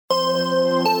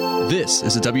This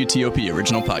is a WTOP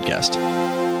original podcast.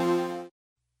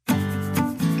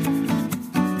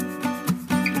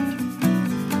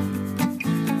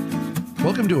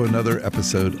 Welcome to another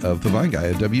episode of The Vine Guy,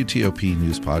 a WTOP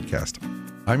news podcast.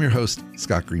 I'm your host,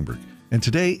 Scott Greenberg, and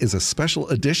today is a special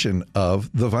edition of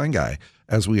The Vine Guy.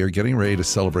 As we are getting ready to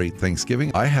celebrate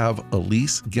Thanksgiving, I have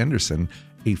Elyse Genderson,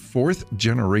 a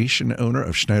fourth-generation owner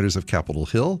of Schneider's of Capitol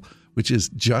Hill, which is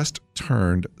just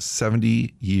turned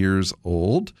 70 years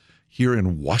old here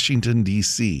in Washington,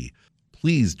 D.C.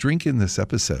 Please drink in this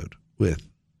episode with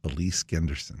Elyse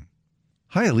Genderson.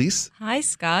 Hi, Elyse. Hi,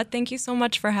 Scott. Thank you so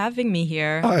much for having me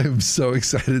here. I'm so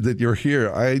excited that you're here.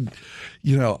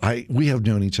 We have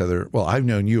known each other. Well, I've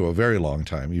known you a very long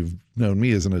time. You've known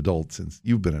me as an adult since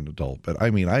you've been an adult. But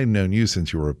I've known you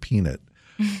since you were a peanut.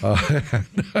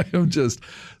 I am just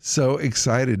so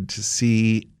excited to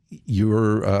see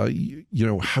your,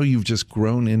 how you've just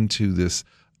grown into this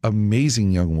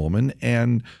amazing young woman,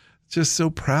 and just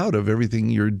so proud of everything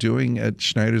you're doing at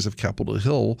Schneider's of Capitol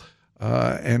Hill.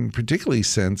 And particularly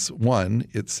since, one,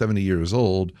 it's 70 years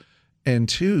old, and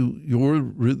two, you're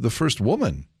the first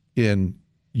woman in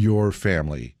your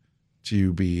family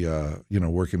to be,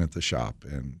 working at the shop.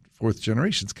 And fourth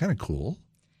generation is kind of cool.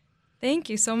 Thank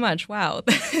you so much. Wow.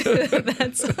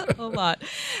 That's a lot.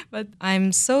 But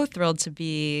I'm so thrilled to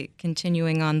be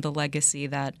continuing on the legacy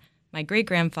that my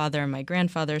great-grandfather and my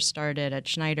grandfather started at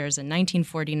Schneider's in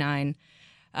 1949.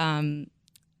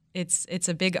 It's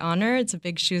a big honor. It's a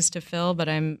big shoes to fill, but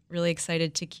I'm really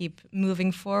excited to keep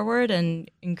moving forward and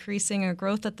increasing our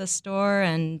growth at the store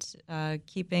and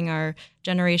keeping our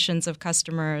generations of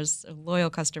customers, loyal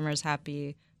customers,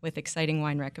 happy with exciting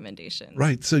wine recommendations.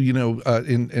 Right. So,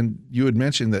 and you had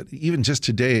mentioned that even just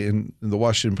today in the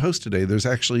Washington Post today, there's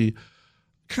actually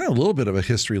kind of a little bit of a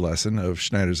history lesson of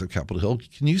Schneider's of Capitol Hill.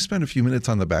 Can you spend a few minutes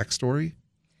on the backstory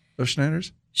of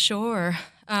Schneider's? Sure.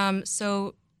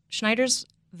 So Schneider's,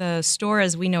 the store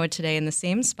as we know it today, in the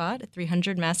same spot at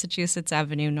 300 Massachusetts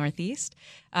Avenue Northeast,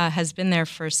 has been there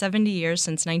for 70 years,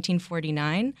 since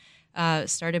 1949.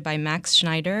 Started by Max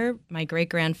Schneider, my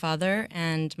great-grandfather,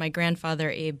 and my grandfather,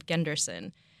 Abe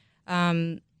Genderson.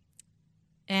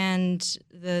 And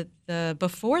the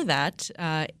before that,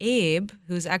 Abe,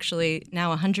 who's actually now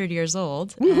 100 years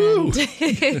old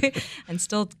and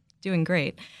still doing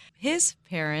great, his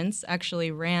parents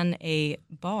actually ran a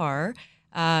bar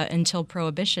until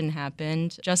Prohibition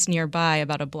happened just nearby,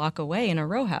 about a block away, in a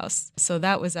row house. So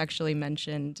that was actually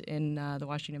mentioned in the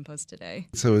Washington Post today.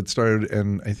 So it started,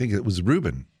 and I think it was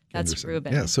Reuben Genderson. That's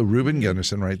Reuben. Yeah, so Reuben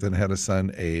Genderson, right, then had a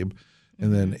son, Abe,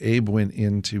 and then Abe went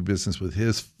into business with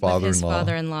his father-in-law. With his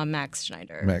father-in-law, Max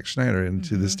Schneider. Max Schneider, and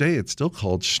to this day, it's still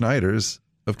called Schneider's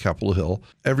of Capitol Hill.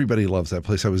 Everybody loves that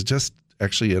place. I was just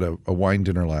actually at a wine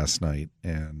dinner last night,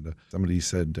 and somebody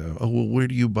said, where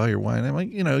do you buy your wine? I'm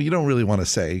like, you don't really want to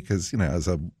say, because, as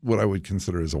what I would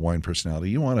consider as a wine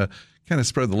personality, you want to kind of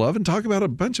spread the love and talk about a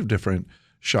bunch of different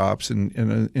shops,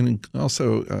 and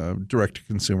also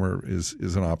direct-to-consumer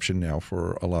is an option now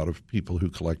for a lot of people who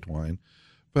collect wine.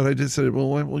 But I did say, well,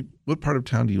 what part of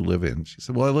town do you live in? She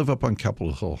said, well, I live up on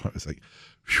Capitol Hill. I was like,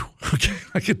 phew, okay,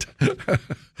 I could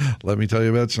let me tell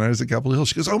you about Schneider's at Capitol Hill.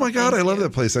 She goes, oh my God, I love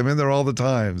that place. I'm in there all the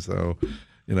time. So,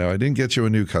 I didn't get you a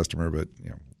new customer, but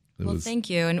thank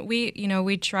you. And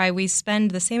we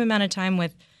spend the same amount of time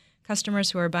with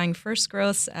customers who are buying first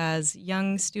growths as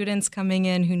young students coming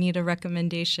in who need a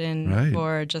recommendation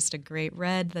for just a great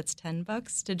red that's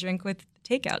 $10 to drink with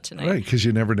takeout tonight. Right, because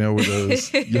you never know where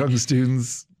those young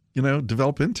students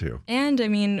develop into. And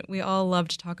we all love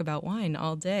to talk about wine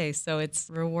all day, so it's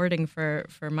rewarding for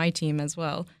my team as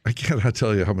well. I cannot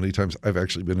tell you how many times I've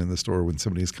actually been in the store when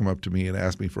somebody's come up to me and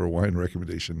asked me for a wine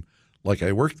recommendation, like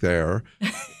I work there.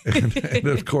 and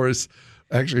of course,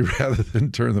 actually, rather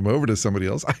than turn them over to somebody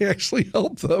else, I actually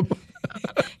help them.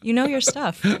 You know your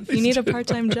stuff. If you need a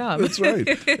part-time job. That's right.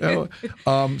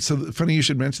 So funny you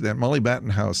should mention that. Molly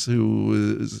Battenhouse, who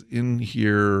was in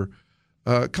here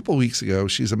a couple of weeks ago,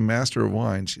 she's a master of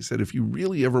wine. She said, if you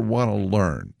really ever want to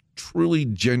learn, truly,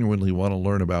 genuinely want to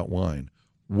learn about wine,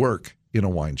 work in a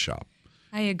wine shop.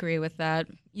 I agree with that.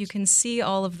 You can see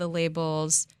all of the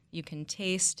labels. You can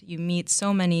taste. You meet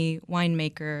so many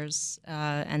winemakers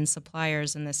and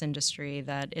suppliers in this industry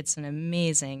that it's an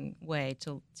amazing way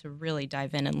to really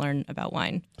dive in and learn about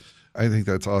wine. I think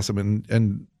that's awesome.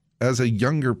 And as a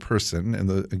younger person, and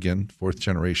again, fourth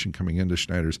generation coming into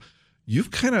Schneider's,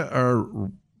 you've kind of are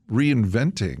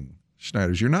reinventing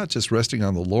Schneider's. You're not just resting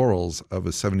on the laurels of a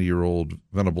 70-year-old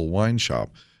Venable wine shop.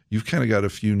 You've kind of got a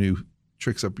few new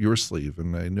tricks up your sleeve,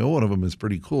 and I know one of them is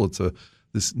pretty cool. It's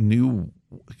this new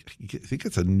I think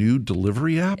it's a new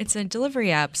delivery app? It's a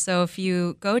delivery app. So if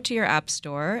you go to your app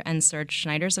store and search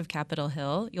Schneiders of Capitol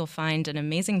Hill, you'll find an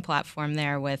amazing platform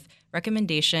there with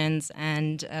recommendations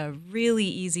and a really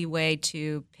easy way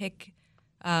to pick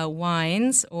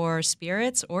wines or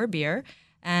spirits or beer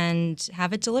and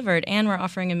have it delivered. And we're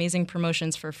offering amazing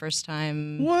promotions for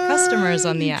first-time customers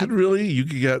on the app.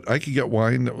 I could get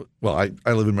wine. Well,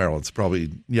 I live in Maryland. It's probably,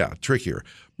 trickier.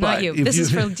 Not but you. This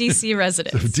is for DC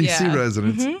residents. DC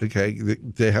residents, okay.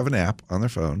 They have an app on their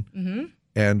phone,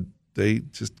 and they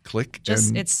just click.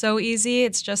 It's so easy.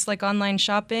 It's just like online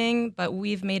shopping, but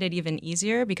we've made it even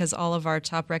easier because all of our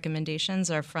top recommendations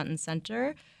are front and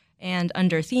center and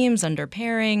under themes, under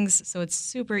pairings. So it's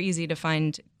super easy to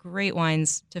find great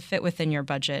wines to fit within your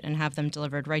budget and have them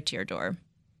delivered right to your door.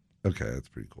 Okay, that's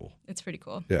pretty cool. It's pretty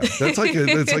cool. Yeah, that's like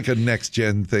a next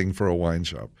gen thing for a wine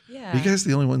shop. Yeah. Are you guys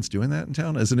the only ones doing that in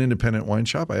town as an independent wine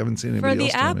shop? I haven't seen anybody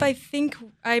else For the app, doing it. I think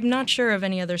I'm not sure of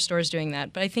any other stores doing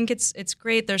that, but I think it's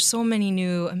great. There's so many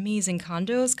new amazing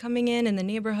condos coming in the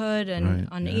neighborhood and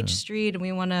on H Street, and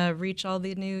we want to reach all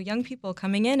the new young people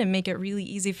coming in and make it really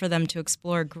easy for them to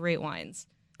explore great wines.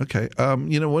 Okay.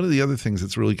 One of the other things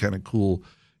that's really kind of cool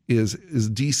is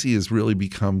DC has really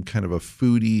become kind of a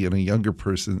foodie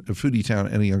town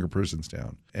and a younger person's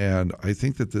town. And I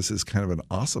think that this is kind of an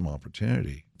awesome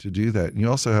opportunity to do that. And you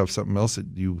also have something else that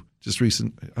you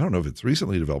I don't know if it's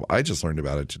recently developed. I just learned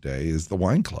about it today, is the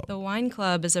Wine Club. The Wine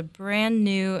Club is a brand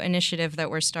new initiative that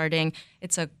we're starting.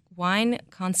 It's a wine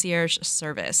concierge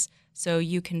service. So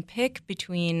you can pick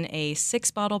between a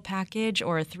 6-bottle package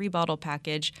or a 3-bottle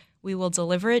package. We will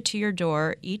deliver it to your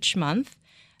door each month.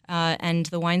 And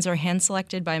the wines are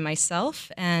hand-selected by myself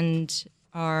and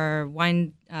our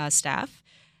wine staff.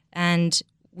 And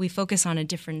we focus on a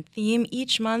different theme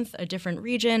each month, a different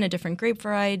region, a different grape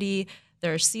variety.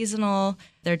 They're seasonal,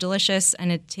 they're delicious,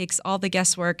 and it takes all the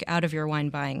guesswork out of your wine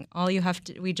buying.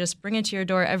 We just bring it to your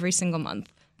door every single month.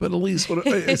 But Elyse,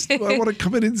 I want to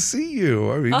come in and see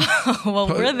you. I mean,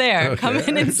 we're there. Okay. Come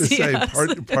in and see us.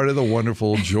 Part of the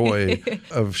wonderful joy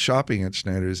of shopping at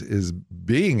Schneider's is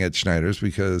being at Schneider's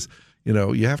because,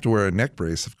 you have to wear a neck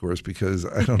brace, of course, because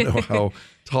I don't know how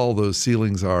tall those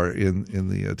ceilings are in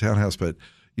the townhouse, but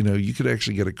you could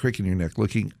actually get a crick in your neck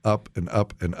looking up and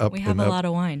up and up. We have a lot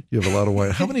of wine. You have a lot of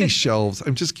wine. How many shelves?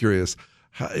 I'm just curious.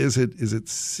 Is it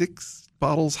 6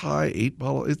 bottles high, 8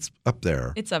 bottles? It's up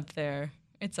there. It's up there.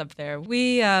 It's up there.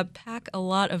 We pack a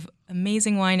lot of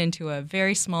amazing wine into a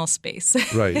very small space.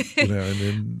 Right. And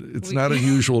then it's not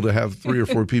unusual to have 3 or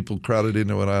 4 people crowded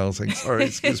into an aisle saying, sorry,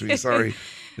 excuse me, sorry.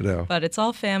 But it's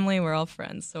all family. We're all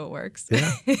friends, so it works.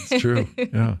 Yeah, it's true.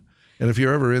 Yeah. And if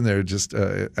you're ever in there, just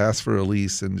ask for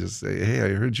Elyse and just say, hey,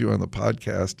 I heard you on the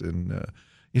podcast and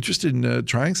interested in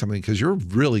trying something because you're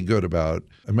really good about,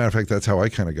 as a matter of fact, that's how I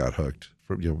kind of got hooked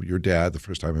from your dad the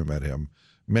first time I met him.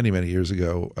 Many, many years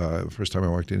ago, the first time I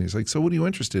walked in, he's like, so what are you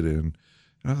interested in?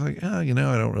 And I was like, I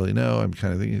don't really know. I'm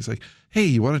kind of thinking, he's like, hey,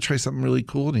 you want to try something really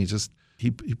cool? And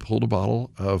he pulled a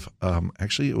bottle of,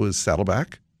 actually it was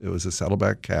Saddleback. It was a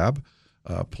Saddleback cab,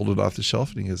 pulled it off the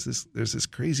shelf. And he goes, there's this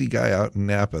crazy guy out in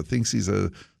Napa, thinks he's a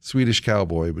Swedish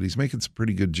cowboy, but he's making some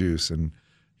pretty good juice. And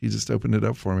he just opened it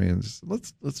up for me and just,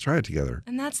 let's try it together.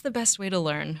 And that's the best way to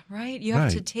learn, right? You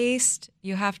have to taste,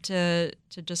 you have to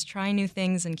just try new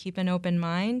things and keep an open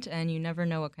mind, and you never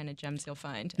know what kind of gems you'll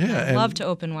find. And I love to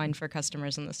open wine for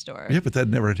customers in the store. Yeah, but that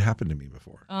never had happened to me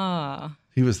before. Ah.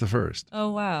 He was the first.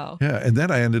 Oh, wow. Yeah, and then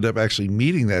I ended up actually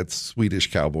meeting that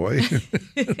Swedish cowboy,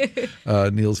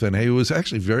 Niels van Hey, who was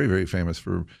actually very, very famous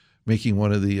for making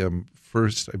one of the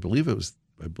first, I believe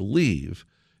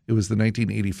it was the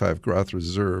 1985 Groth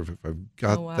Reserve, if I've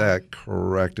got that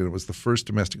correct. And it was the first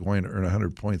domestic wine to earn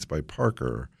 100 points by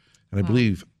Parker. And I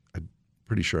believe, I'm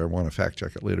pretty sure I want to fact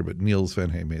check it later, but Niels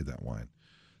van Hey made that wine.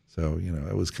 So,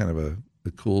 it was kind of a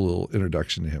cool little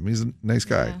introduction to him. He's a nice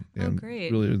guy and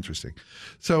great. Really interesting.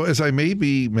 So as I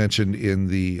maybe mentioned in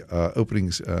the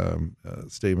opening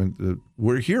statement,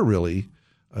 we're here really.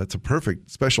 It's a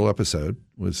perfect special episode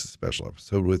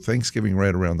with Thanksgiving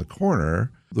right around the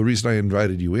corner. The reason I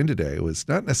invited you in today was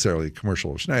not necessarily a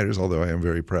commercial of Schneider's, although I am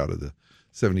very proud of the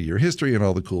 70-year history and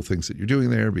all the cool things that you're doing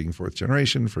there, being 4th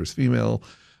generation, first female,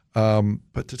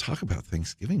 but to talk about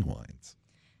Thanksgiving wines.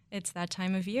 It's that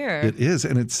time of year. It is,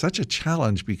 and it's such a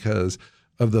challenge because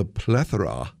of the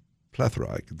plethora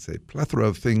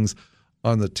of things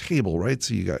on the table, right?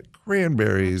 So you got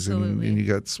cranberries and you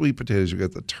got sweet potatoes, you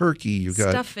got the turkey, you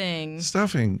got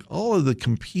stuffing, all of the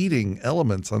competing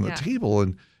elements on the table.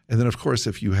 And then, of course,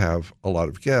 if you have a lot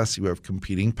of guests, you have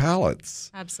competing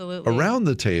palates around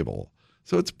the table.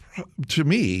 So it's, to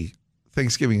me,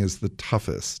 Thanksgiving is the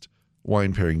toughest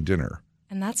wine pairing dinner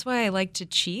And that's why I like to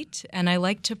cheat, and I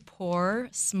like to pour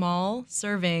small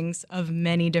servings of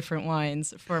many different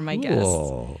wines for my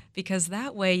guests. Because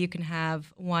that way you can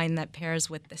have wine that pairs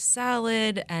with the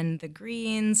salad and the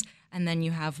greens, and then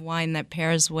you have wine that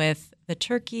pairs with the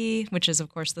turkey, which is, of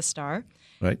course, the star.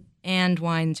 Right. And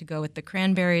wine to go with the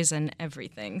cranberries and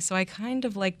everything. So I kind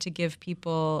of like to give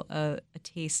people a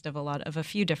taste of a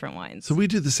few different wines. So we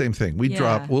do the same thing.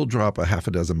 We'll drop a half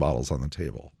a dozen bottles on the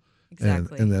table.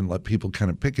 Exactly. And then let people kind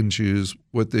of pick and choose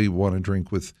what they want to drink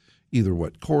with either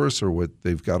what course or what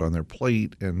they've got on their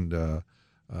plate. And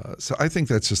so I think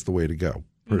that's just the way to go,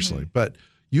 personally. But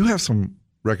you have some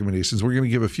recommendations. We're going to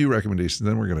give a few recommendations,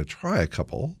 then we're going to try a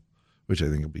couple, which I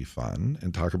think will be fun,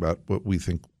 and talk about what we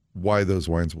think, why those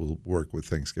wines will work with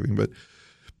Thanksgiving. But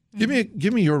give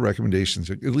me your recommendations,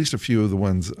 at least a few of the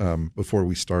ones before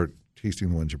we start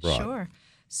tasting the ones you brought. Sure.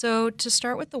 So to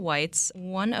start with the whites,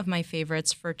 one of my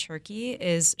favorites for turkey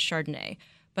is Chardonnay.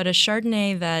 But a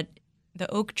Chardonnay that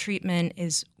the oak treatment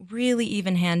is really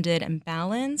even-handed and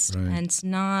balanced, and it's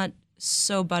not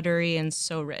so buttery and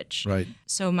so rich. Right.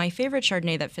 So my favorite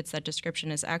Chardonnay that fits that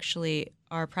description is actually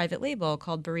our private label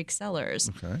called Barrique Cellars.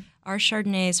 Okay. Our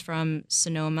Chardonnay is from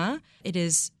Sonoma. It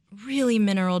is really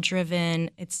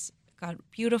mineral-driven. It's got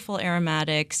beautiful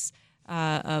aromatics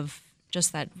of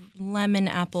just that lemon,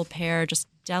 apple, pear, just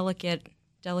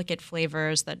delicate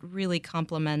flavors that really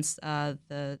complements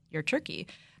your turkey.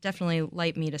 Definitely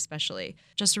light meat especially.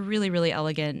 Just a really, really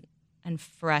elegant and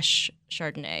fresh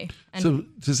Chardonnay. And so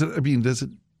does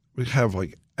it have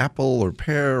like apple or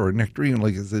pear or nectarine?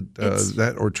 Like, is it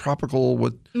that or tropical?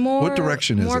 What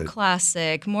direction is it? More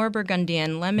classic, more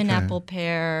Burgundian, lemon, apple,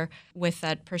 pear, with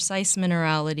that precise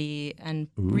minerality and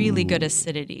really good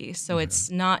acidity. So it's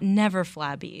never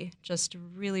flabby, just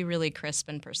really, really crisp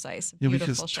and precise. Yeah,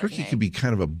 Beautiful because Chardonnay. turkey can be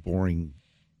kind of a boring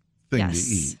thing to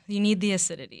eat. You need the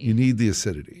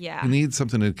acidity. Yeah. You need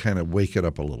something to kind of wake it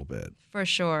up a little bit. For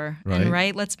sure. Right?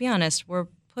 And let's be honest, we're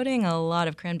putting a lot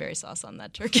of cranberry sauce on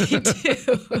that turkey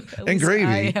too. And gravy.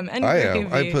 I am.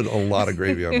 Gravy. I put a lot of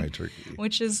gravy on my turkey.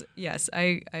 Which is, yes,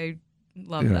 I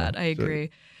love that. I agree.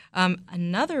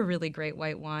 Another really great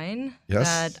white wine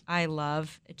that I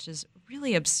love, which is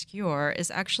really obscure, is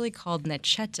actually called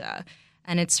Necetta.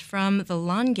 And it's from the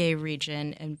Langhe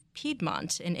region in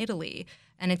Piedmont in Italy.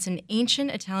 And it's an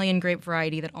ancient Italian grape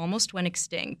variety that almost went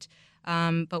extinct,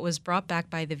 but was brought back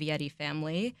by the Vietti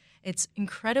family. It's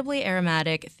incredibly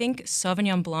aromatic. Think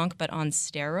Sauvignon Blanc, but on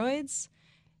steroids.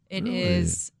 It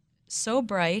is so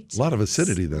bright. A lot of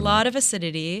acidity, then. A lot of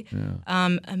acidity.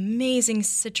 Yeah. Amazing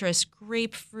citrus,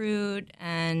 grapefruit,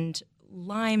 and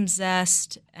lime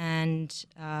zest, and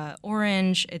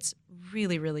orange. It's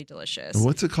really, really delicious. And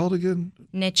what's it called again?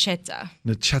 Necetta.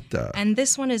 Necetta. And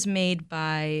this one is made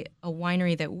by a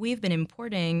winery that we've been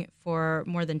importing for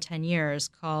more than 10 years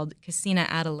called Casina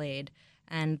Adelaide.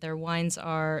 And their wines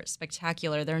are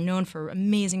spectacular. They're known for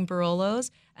amazing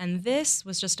Barolos. And this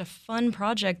was just a fun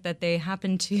project that they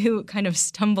happened to kind of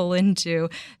stumble into.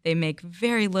 They make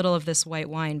very little of this white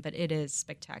wine, but it is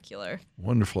spectacular.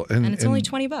 Wonderful. And it's only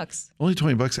 $20. Only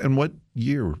 $20. And what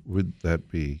year would that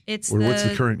be? What's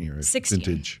the current year? 16.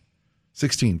 Vintage.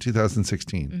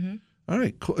 2016. Mm-hmm. All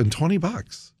right, cool. And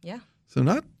 $20. Yeah. So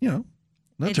not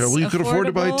It's terrible. You could afford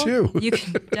to buy two. You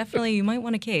can you might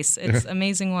want a case. It's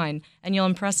amazing wine. And you'll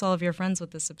impress all of your friends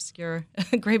with this obscure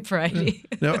grape variety.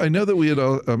 Now, I know that we had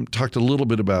talked a little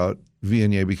bit about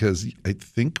Viognier because I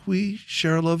think we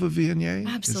share a love of Viognier.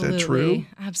 Absolutely. Is that true?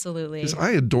 Absolutely. Because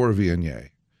I adore Viognier.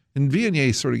 And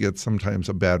Viognier sort of gets sometimes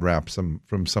a bad rap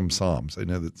from some Psalms. I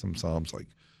know that some Psalms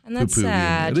and that's poo-poo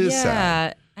sad. Viognier. It is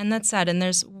sad. And that's sad. And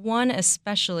there's one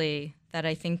especially that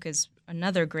I think is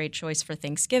another great choice for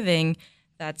Thanksgiving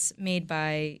that's made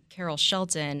by Carol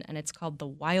Shelton, and it's called the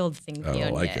Wild Thing Viognier. I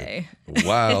like it. The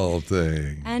Wild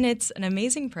Thing. And it's an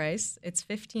amazing price. It's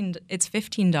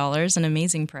 $15, an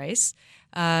amazing price.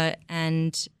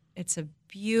 And it's a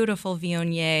beautiful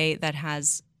Viognier that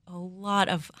has a lot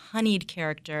of honeyed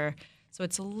character. So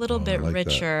it's a little bit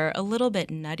richer, a little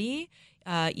bit nutty,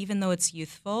 even though it's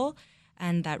youthful.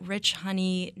 And that rich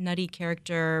honey, nutty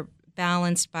character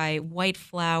balanced by white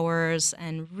flowers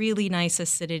and really nice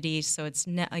acidity. So it's,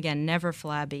 again, never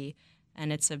flabby.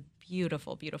 And it's a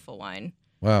beautiful, beautiful wine.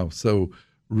 Wow. So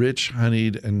rich,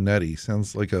 honeyed, and nutty.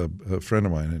 Sounds like a friend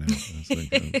of mine I know. That's like,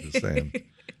 I'm just saying.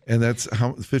 And that's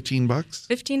how, $15?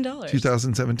 $15.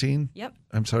 2017? Yep.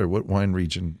 I'm sorry, what wine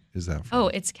region is that from? Oh,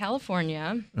 it's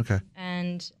California. Okay.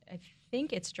 And I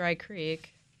think it's Dry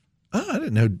Creek. Oh, I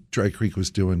didn't know Dry Creek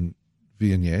was doing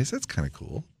Viogniers. That's kind of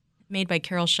cool. Made by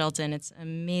Carol Shelton. It's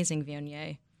amazing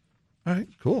Viognier. All right,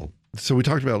 cool. So we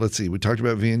talked about,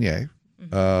 Viognier.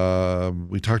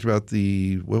 We talked about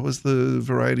what was the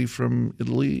variety from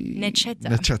Italy? Necetta.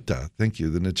 Necetta. Thank you.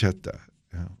 The Necetta.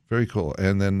 Yeah, very cool.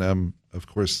 And then, of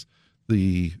course,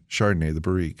 the Chardonnay, the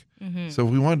Barrique. So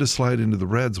if we wanted to slide into the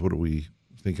reds, what are we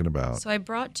thinking about? So I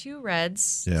brought 2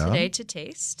 reds today to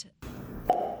taste.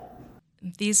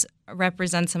 These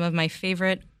represent some of my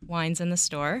favorite wines in the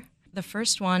store. The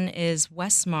first one is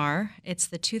WesMar. It's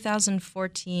the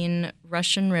 2014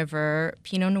 Russian River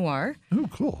Pinot Noir. Oh,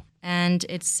 cool. And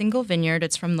it's single vineyard.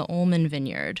 It's from the Oehlman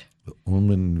Vineyard. The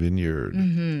Oehlman Vineyard.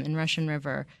 In Russian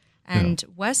River. And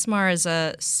WesMar is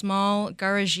a small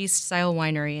garagiste-style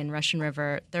winery in Russian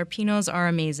River. Their Pinots are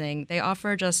amazing. They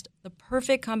offer just the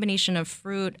perfect combination of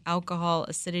fruit, alcohol,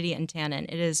 acidity, and tannin.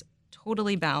 It is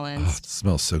totally balanced. It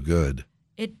smells so good.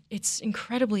 It's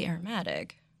incredibly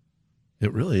aromatic.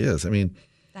 It really is. I mean,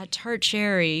 that tart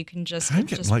cherry, you can just I'm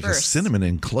getting like bursts. a cinnamon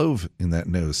and clove in that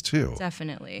nose too.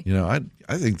 Definitely.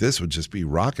 I think this would just be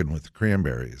rocking with the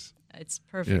cranberries. It's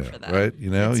perfect for that. Right?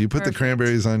 It's you put perfect. the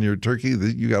cranberries on your turkey,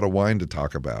 you got a wine to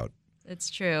talk about.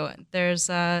 It's true. There's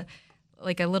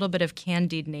like a little bit of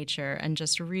candied nature and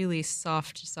just really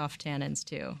soft tannins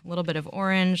too. A little bit of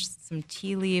orange, some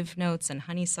tea leaf notes, and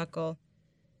honeysuckle.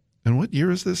 And what year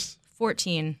is this?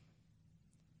 14.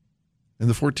 And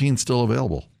the 14 still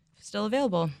available? Still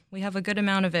available. We have a good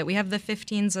amount of it. We have the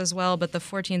 15s as well, but the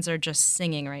 14s are just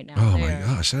singing right now. Oh, They're my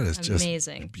gosh. That is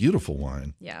amazing. Just a beautiful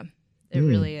wine. Yeah, it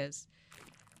really is.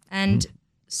 And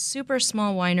super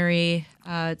small winery.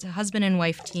 It's a husband and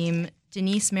wife team.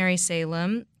 Denise Mary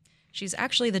Salem. She's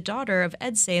actually the daughter of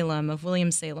Ed Salem of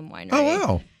William Salem Winery. Oh,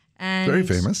 wow. And very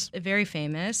famous. Very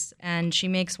famous. And she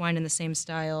makes wine in the same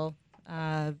style,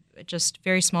 just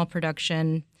very small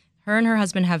production. Her and her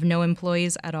husband have no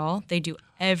employees at all. They do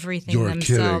everything You're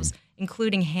themselves, kidding.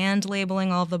 including hand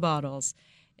labeling all the bottles,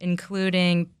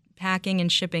 including packing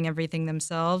and shipping everything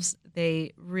themselves.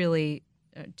 They really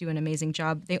do an amazing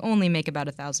job. They only make about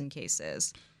 1,000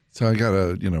 cases. So I got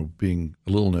to, being a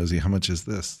little nosy, how much is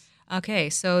this? Okay,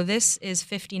 so this is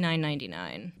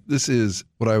 $59.99. This is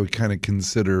what I would kind of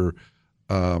consider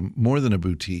more than a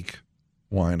boutique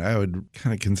wine. I would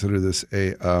kind of consider this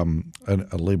a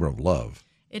labor of love.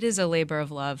 It is a labor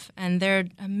of love, and they're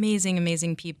amazing,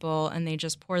 amazing people, and they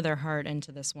just pour their heart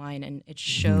into this wine, and it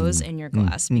shows in your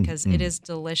glass because it is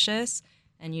delicious,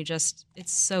 and it's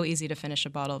so easy to finish a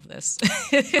bottle of this.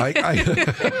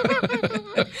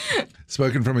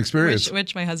 Spoken from experience.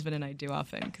 Which my husband and I do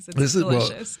often because it's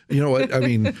delicious. Well, you know what? I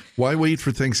mean, why wait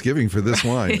for Thanksgiving for this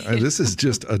wine? This is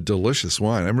just a delicious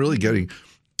wine. I'm really getting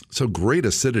so great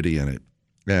acidity in it,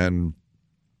 and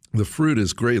the fruit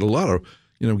is great. A lot of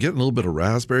getting a little bit of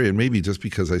raspberry, and maybe just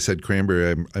because I said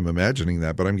cranberry, I'm imagining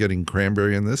that, but I'm getting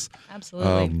cranberry in this.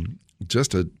 Absolutely.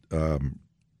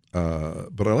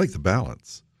 But I like the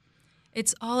balance.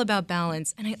 It's all about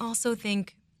balance, and I also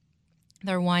think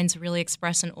their wines really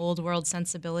express an old world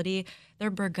sensibility. They're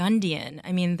Burgundian.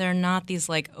 I mean, they're not these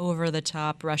like over the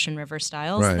top Russian River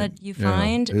styles that you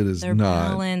find. It is they're not.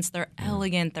 balanced. They're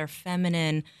elegant. They're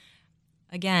feminine.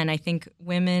 Again, I think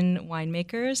women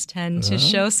winemakers tend to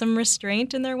show some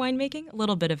restraint in their winemaking. A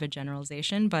little bit of a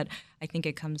generalization, but I think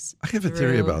it comes I have a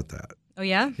theory about that. Oh,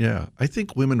 yeah? Yeah. I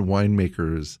think women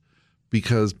winemakers,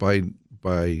 because by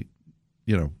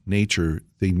nature,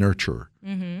 they nurture,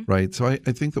 right? So I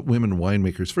think that women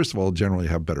winemakers, first of all, generally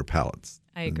have better palates.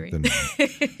 I agree. Than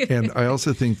men. And I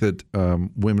also think that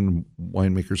women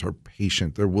winemakers are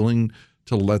patient. They're willing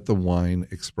to let the wine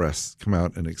come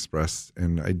out and express.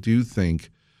 And I do think,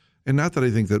 and not that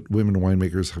I think that women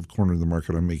winemakers have cornered the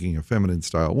market on making a feminine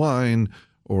style wine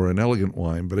or an elegant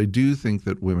wine, but I do think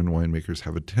that women winemakers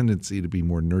have a tendency to be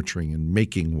more nurturing in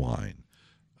making wine.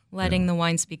 Letting the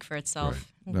wine speak for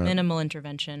itself. Right. Minimal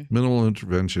intervention. Minimal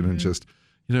intervention and just,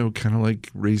 kind of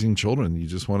like raising children. You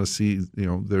just want to see,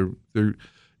 they're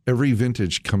every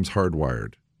vintage comes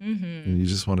hardwired. And you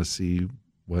just want to see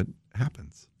what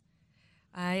happens.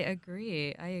 I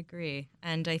agree.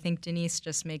 And I think Denise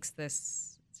just makes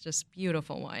this just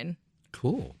beautiful wine.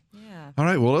 Cool. Yeah. All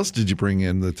right. What else did you bring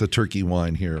in that's a turkey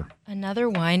wine here? Another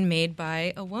wine made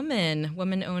by a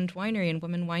woman-owned winery and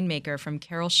woman winemaker from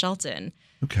Carol Shelton.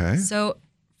 Okay. So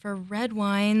for red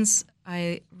wines,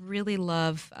 I really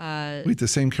love... Wait, the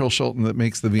same Carol Shelton that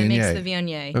makes the Viognier? That makes the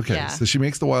Viognier, Okay, yeah. So she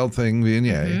makes the Wild Thing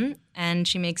Viognier. And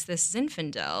she makes this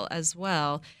Zinfandel as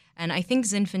well. And I think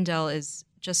Zinfandel is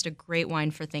just a great wine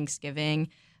for Thanksgiving.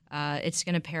 It's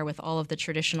going to pair with all of the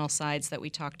traditional sides that we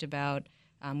talked about,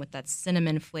 with that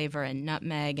cinnamon flavor and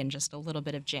nutmeg and just a little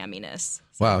bit of jamminess.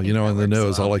 So Wow, on the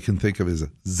nose, all I can think of is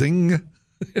zing.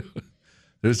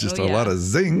 There's just a lot of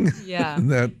zing.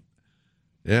 Yeah.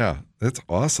 Yeah, that's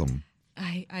awesome.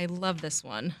 I love this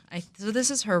one. So this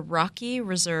is her Rocky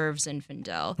Reserve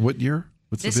Zinfandel. What year?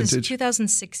 What's the vintage? This is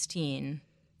 2016.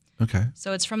 Okay.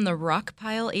 So it's from the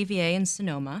Rockpile AVA in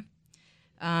Sonoma.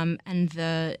 And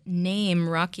the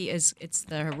name it's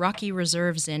the Rocky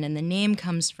Reserve Zin, and the name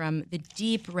comes from the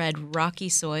deep red rocky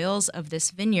soils of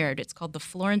this vineyard. It's called the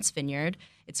Florence Vineyard.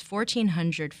 It's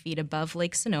 1,400 feet above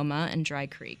Lake Sonoma and Dry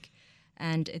Creek.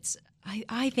 And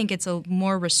I think it's a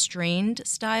more restrained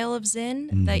style of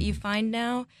Zin that you find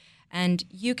now. And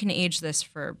you can age this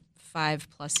for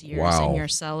 5+ years in your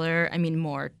cellar. I mean,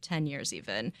 more, 10 years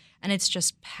even. And it's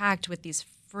just packed with these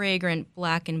fragrant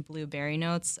black and blue berry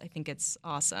notes. I think it's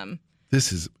awesome.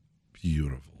 This is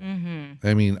beautiful. Mm-hmm.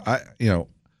 I mean,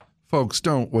 folks,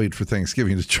 don't wait for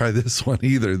Thanksgiving to try this one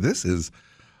either.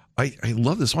 I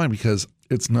love this wine because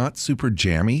it's not super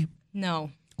jammy.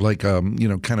 No. Like,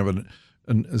 kind of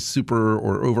a super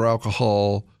or over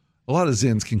alcohol. A lot of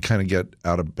Zins can kind of get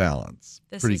out of balance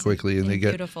pretty quickly, and they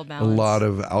get a lot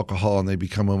of alcohol, and they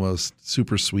become almost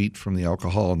super sweet from the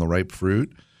alcohol and the ripe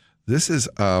fruit. This is,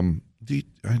 I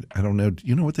don't know. Do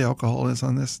you know what the alcohol is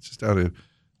on this? Just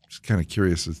kind of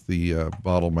curious if the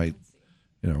bottle might,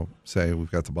 say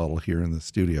we've got the bottle here in the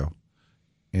studio,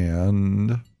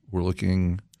 and we're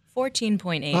looking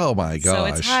 14.8. Oh my gosh! So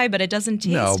it's high, but it doesn't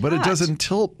taste No, but hot. it doesn't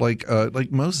tilt like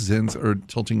most Zins are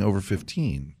tilting over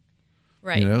 15.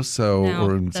 Right. Or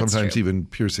sometimes true. even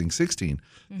piercing 16.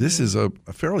 Mm-hmm. This is a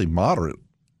fairly moderate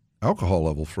alcohol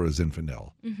level for a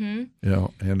Zinfandel. Mm-hmm.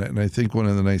 And I think one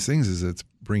of the nice things is it's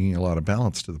bringing a lot of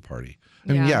balance to the party.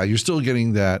 And you're still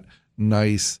getting that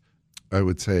nice, I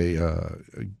would say,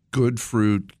 good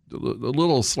fruit, a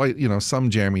little slight,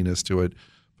 some jamminess to it.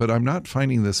 But I'm not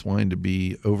finding this wine to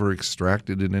be over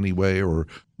extracted in any way or,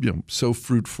 so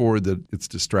fruit forward that it's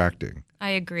distracting.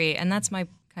 I agree. And that's my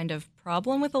kind of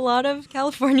problem with a lot of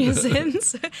California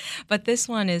Zins. But this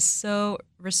one is so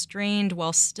restrained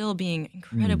while still being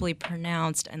incredibly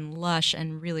pronounced and lush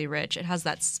and really rich. It has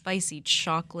that spicy,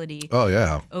 chocolatey,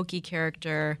 oaky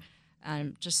character,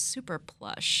 just super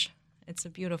plush. It's a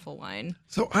beautiful wine.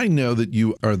 So I know that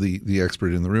you are the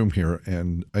expert in the room here,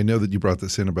 and I know that you brought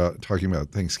this in about talking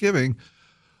about Thanksgiving,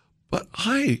 but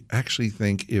I actually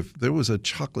think if there was a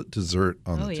chocolate dessert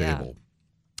on the table,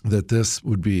 that this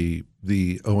would be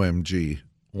the OMG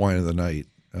wine of the night.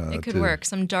 It could work.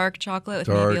 Some dark chocolate with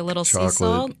maybe a little sea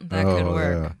salt. That could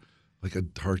work. Yeah. Like a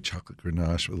dark chocolate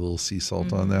Grenache with a little sea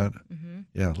salt on that. Mm-hmm.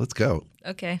 Yeah, let's go.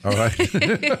 Okay. All right.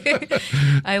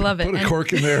 I love it. Put a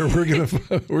cork in there. We're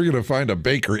gonna find a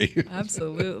bakery.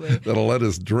 Absolutely. That'll let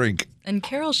us drink. And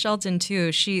Carol Shelton too.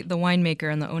 The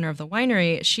winemaker and the owner of the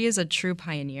winery. She is a true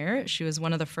pioneer. She was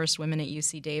one of the first women at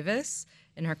UC Davis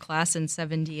in her class in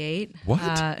 '78.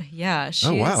 What? Yeah.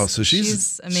 Oh wow. So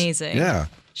she's amazing. Yeah.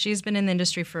 She's been in the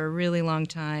industry for a really long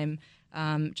time.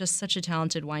 Just such a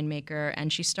talented winemaker,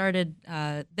 and she started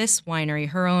this winery,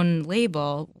 her own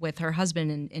label, with her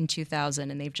husband in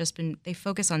 2000, and they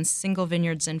focus on single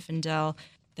vineyard Zinfandel.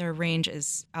 Their range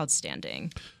is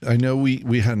outstanding. I know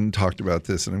we hadn't talked about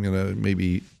this, and I'm going to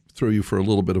maybe throw you for a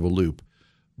little bit of a loop,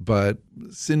 but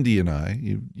Cindy and I,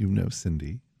 you know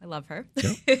Cindy. I love her.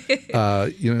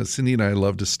 Yep. Cindy and I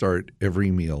love to start every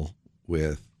meal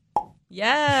with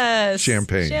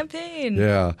champagne.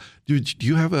 Yeah. Do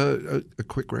you have a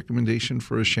quick recommendation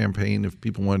for a champagne if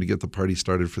people wanted to get the party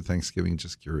started for Thanksgiving?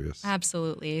 Just curious.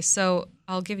 Absolutely. So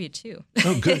I'll give you two.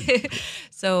 Oh, good.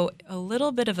 So a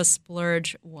little bit of a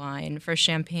splurge wine for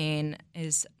champagne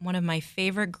is one of my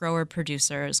favorite grower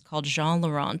producers called Jean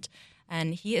Laurent.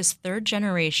 And he is third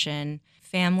generation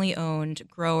family-owned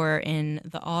grower in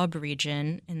the Aube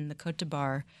region in the Côte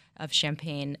d'Ivoire of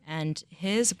Champagne, and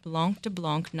his Blanc de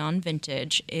Blanc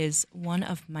non-vintage is one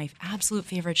of my absolute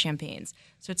favorite champagnes.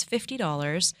 So it's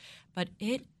 $50, but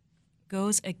it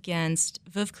goes against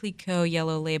Veuve Clicquot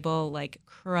Yellow Label,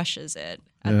 crushes it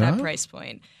at that price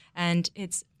point. And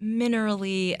it's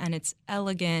minerally and it's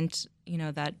elegant,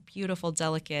 that beautiful,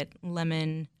 delicate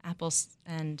lemon, apples,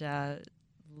 and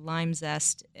lime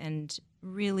zest, and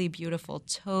really beautiful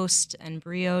toast and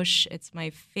brioche. It's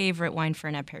my favorite wine for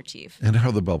an aperitif. And how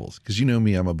are the bubbles? Because you know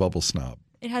me, I'm a bubble snob.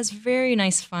 It has very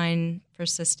nice, fine,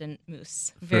 persistent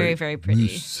mousse. Very, very pretty.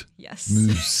 Mousse. Yes.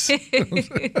 Mousse.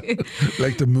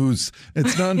 Like the mousse.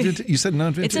 It's non-vintage. You said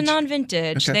non-vintage? It's a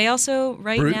non-vintage. Okay. They also,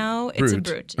 now, it's a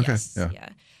brut. Okay. Yes. Yeah.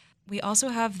 We also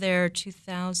have their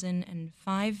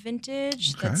 2005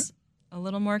 vintage. Okay. That's a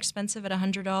little more expensive at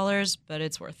 $100, but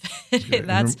it's worth it. Okay.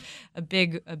 That's a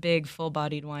big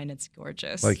full-bodied wine. It's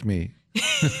gorgeous. Like me.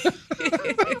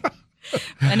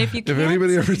 And if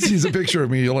anybody ever sees a picture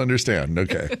of me, you'll understand.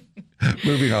 Okay.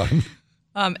 Moving on.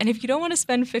 And if you don't want to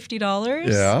spend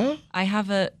 $50, I have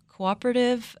a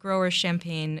cooperative grower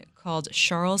champagne called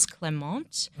Charles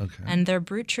Clement. Okay. And their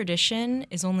Brut Tradition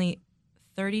is only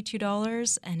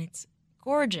 $32, and it's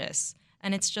gorgeous.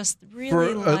 And it's just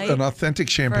really light. An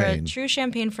authentic champagne. For a true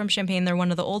champagne from Champagne. They're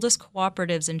one of the oldest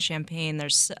cooperatives in Champagne.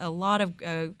 There's a lot of,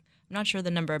 I'm not sure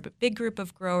the number, but big group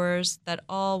of growers that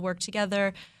all work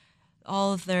together.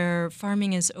 All of their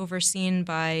farming is overseen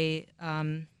by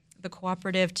the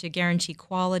cooperative to guarantee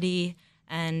quality,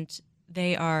 and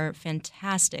they are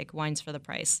fantastic wines for the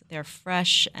price. They're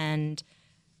fresh and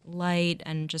light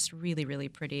and just really, really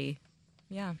pretty.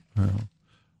 Yeah.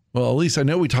 Well, Elyse, I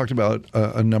know we talked about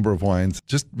a number of wines.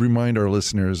 Just remind our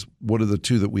listeners, what are the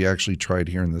two that we actually tried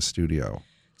here in the studio?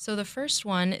 So the first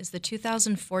one is the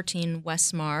 2014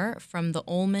 WesMar from the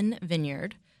Oehlman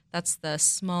Vineyard. That's the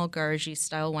small garage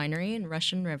style winery in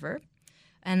Russian River.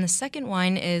 And the second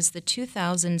wine is the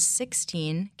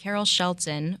 2016 Carol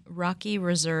Shelton Rocky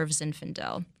Reserve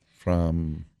Zinfandel.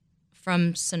 From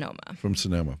Sonoma. From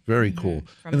Sonoma. Very cool.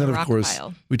 From and then, the of course,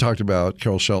 Rockpile. we talked about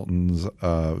Carol Shelton's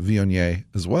Viognier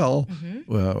as well.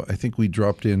 Well, I think we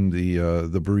dropped in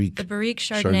the Barrique. The Barrique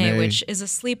Chardonnay, which is a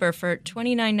sleeper for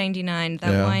 $29.99.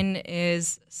 That wine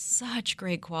is such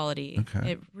great quality.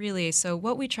 Okay. It really, so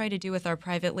what we try to do with our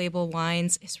private label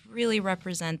wines is really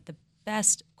represent the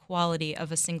best quality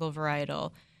of a single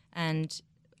varietal and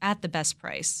at the best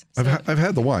price. So, I've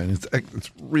had the wine.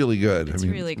 It's really good. It's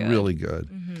really good. Really good.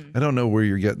 I don't know where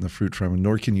you're getting the fruit from,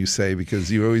 nor can you say, because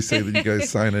you always say that you guys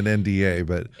sign an NDA,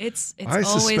 but it's I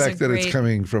always suspect that great, it's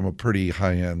coming from a pretty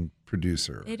high-end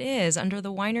producer. It is. Under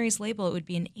the winery's label, it would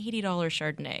be an $80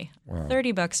 Chardonnay. Wow.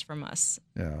 $30 from us.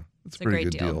 Yeah, it's a a pretty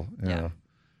great good deal. Yeah.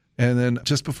 And then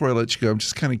just before I let you go, I'm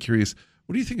just kind of curious,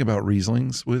 what do you think about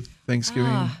Rieslings with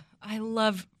Thanksgiving?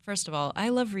 First of all, I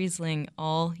love Riesling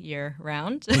all year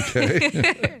round. Okay.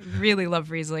 I really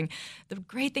love Riesling. The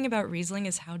great thing about Riesling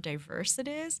is how diverse it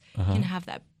is. You can have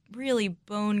that really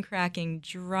bone-cracking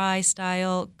dry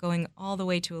style going all the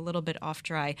way to a little bit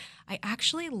off-dry. I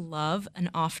actually love an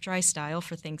off-dry style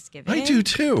for Thanksgiving. I do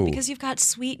too. Because you've got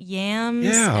sweet yams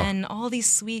and all these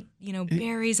sweet,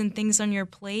 berries and things on your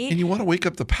plate. And you want to wake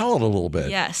up the palate a little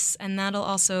bit. Yes, and that'll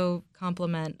also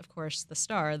complement, of course, the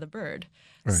star, the bird.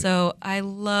 Right. So I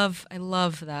love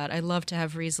that. I love to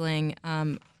have Riesling,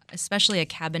 especially a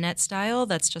cabinet style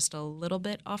that's just a little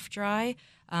bit off dry.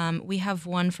 We have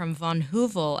one from Von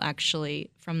Heuvel, actually,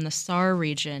 from the Saar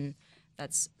region.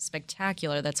 That's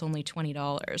spectacular. That's only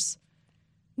 $20.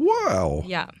 Wow.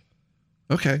 Yeah.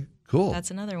 Okay, cool. That's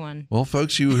another one. Well,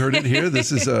 folks, you heard it here.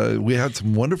 This is we had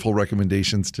some wonderful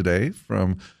recommendations today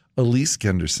from Elyse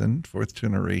Genderson, fourth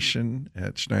generation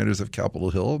at Schneider's of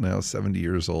Capitol Hill, now 70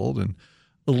 years old. And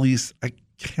Elyse, I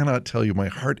cannot tell you, my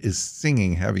heart is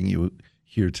singing having you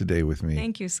here today with me.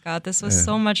 Thank you, Scott. This was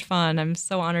so much fun. I'm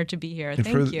so honored to be here.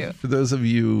 Thank you. For those of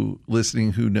you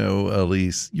listening who know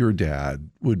Elyse, your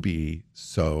dad would be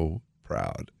so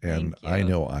proud, and I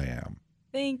know I am.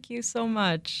 Thank you so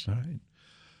much. All right.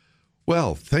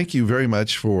 Well, thank you very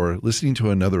much for listening to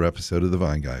another episode of The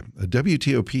Vine Guy, a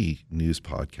WTOP news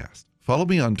podcast. Follow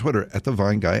me on Twitter at The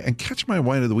Vine Guy and catch my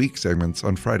Wine of the Week segments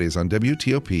on Fridays on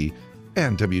WTOP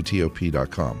and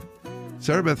WTOP.com.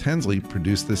 Sarah Beth Hensley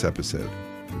produced this episode.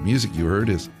 The music you heard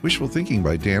is Wishful Thinking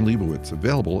by Dan Lebowitz,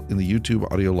 available in the YouTube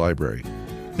audio library.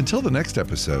 Until the next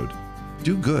episode,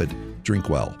 do good, drink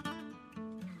well.